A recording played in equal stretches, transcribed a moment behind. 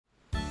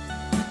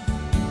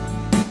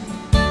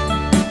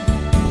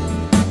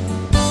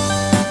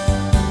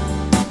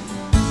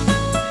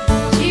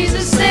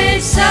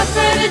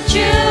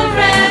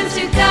children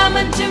to come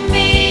unto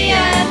me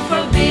and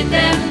forbid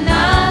them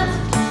not.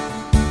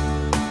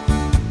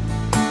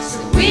 So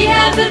we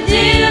have a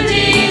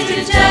duty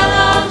to tell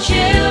all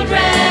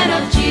children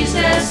of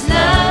Jesus'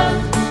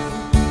 love.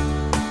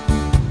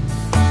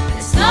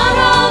 It's not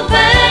all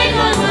vague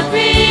on what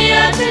we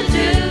are to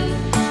do.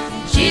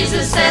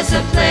 Jesus has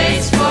a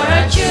place for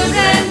our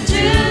children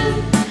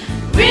too.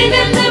 Read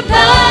them the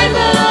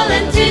Bible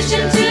and teach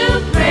them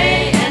to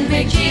pray, and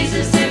make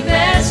Jesus their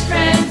best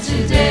friend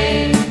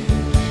today.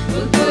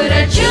 We'll put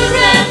our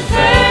children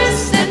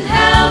first and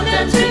help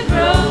them to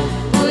grow.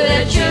 Put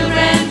our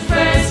children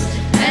first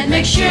and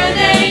make sure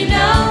they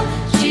know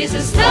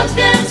Jesus loves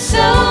them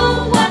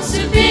so, wants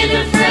to be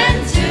their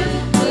friend too.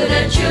 Put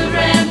our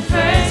children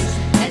first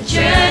at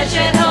church,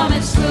 at home,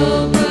 at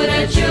school. Put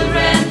our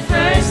children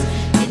first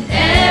in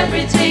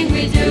everything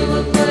we do.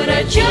 We'll put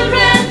our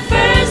children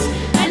first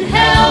and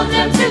help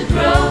them to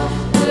grow.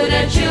 Put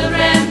our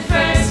children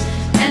first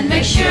and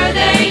make sure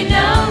they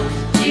know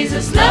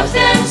Jesus loves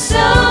them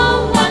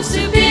so, wants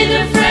to be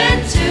their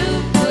friend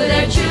too. Put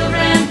our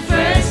children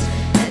first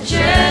at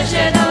church,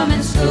 at home,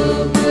 and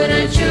school. Put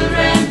our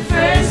children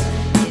first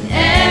in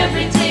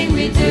everything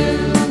we do.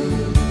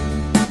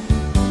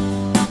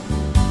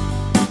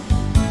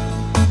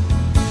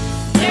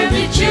 There'll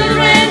be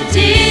children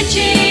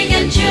teaching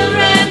and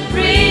children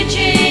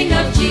preaching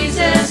of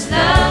Jesus'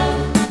 love,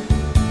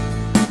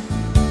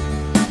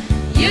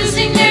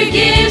 using their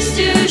gifts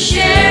to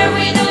share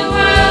with the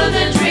world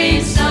the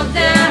dreams of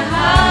their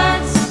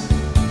hearts.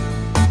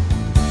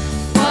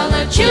 While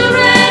the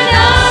children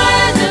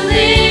are the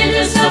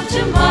leaders of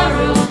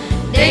tomorrow,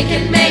 they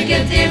can make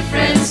a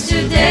difference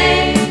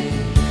today.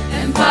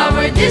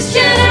 Empower this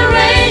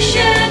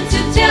generation to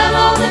tell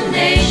all the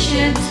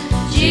nations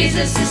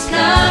Jesus is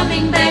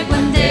coming back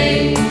one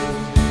day.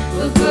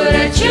 We'll put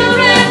our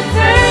children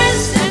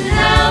first and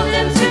help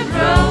them to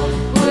grow.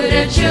 Put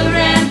our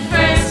children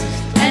first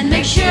and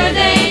make sure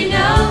they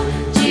know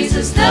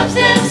Jesus loves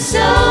them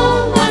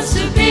so, wants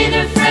to be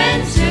their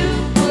friend too.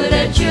 Put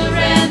our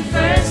children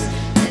first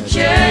at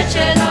church,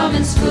 at home,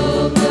 and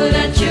school. Put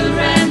our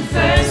children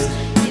first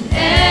in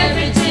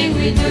everything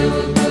we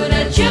do. Put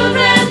our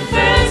children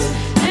first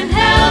and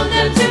help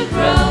them to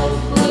grow.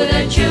 Put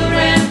our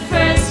children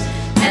first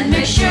and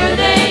make sure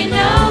they